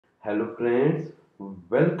Hello friends,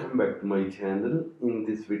 welcome back to my channel. In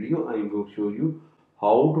this video, I am going to show you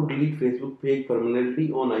how to delete Facebook page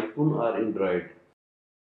permanently on iPhone or Android.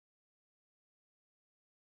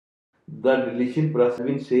 The deletion process has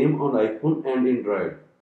been same on iPhone and Android.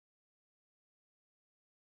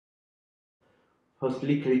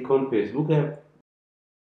 Firstly, click on Facebook app.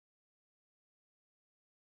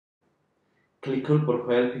 Click on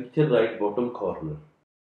profile picture right bottom corner.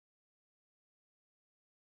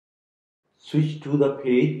 Switch to the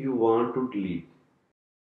page you want to delete.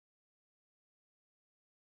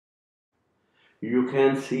 You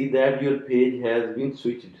can see that your page has been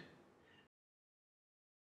switched.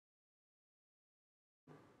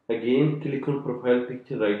 Again, click on profile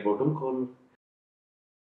picture right bottom corner.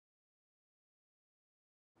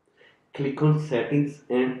 Click on settings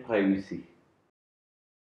and privacy.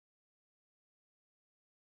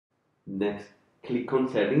 Next, click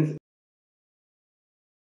on settings.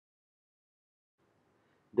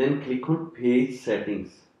 Then click on page settings.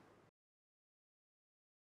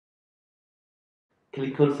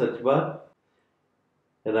 Click on search bar.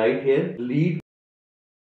 Right here, delete.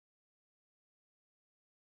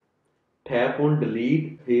 Tap on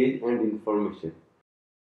delete page and information.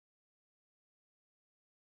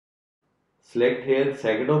 Select here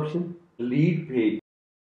second option, delete page.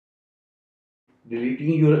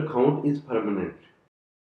 Deleting your account is permanent.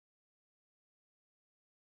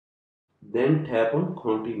 Then tap on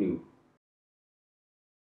continue.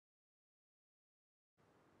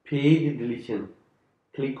 Page deletion.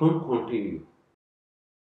 Click on continue.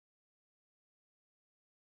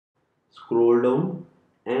 Scroll down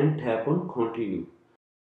and tap on continue.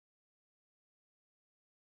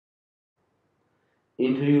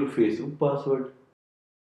 Enter your Facebook password.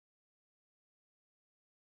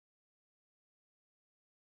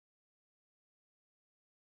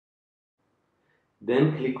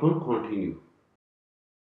 Then click on continue.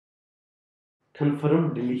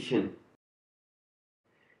 Confirm deletion.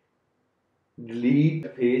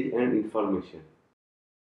 Delete page and information.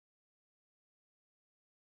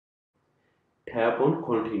 Tap on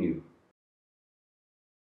continue.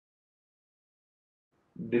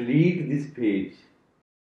 Delete this page.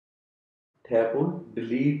 Tap on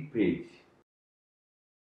delete page.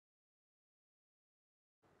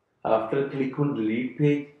 After click on delete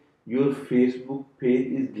page, your Facebook page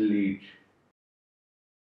is deleted.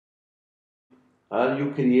 Or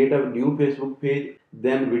you create a new Facebook page,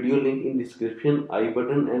 then video link in description, I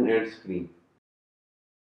button and end screen.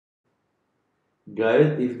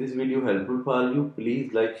 Guys, if this video helpful for you,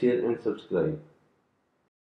 please like, share and subscribe.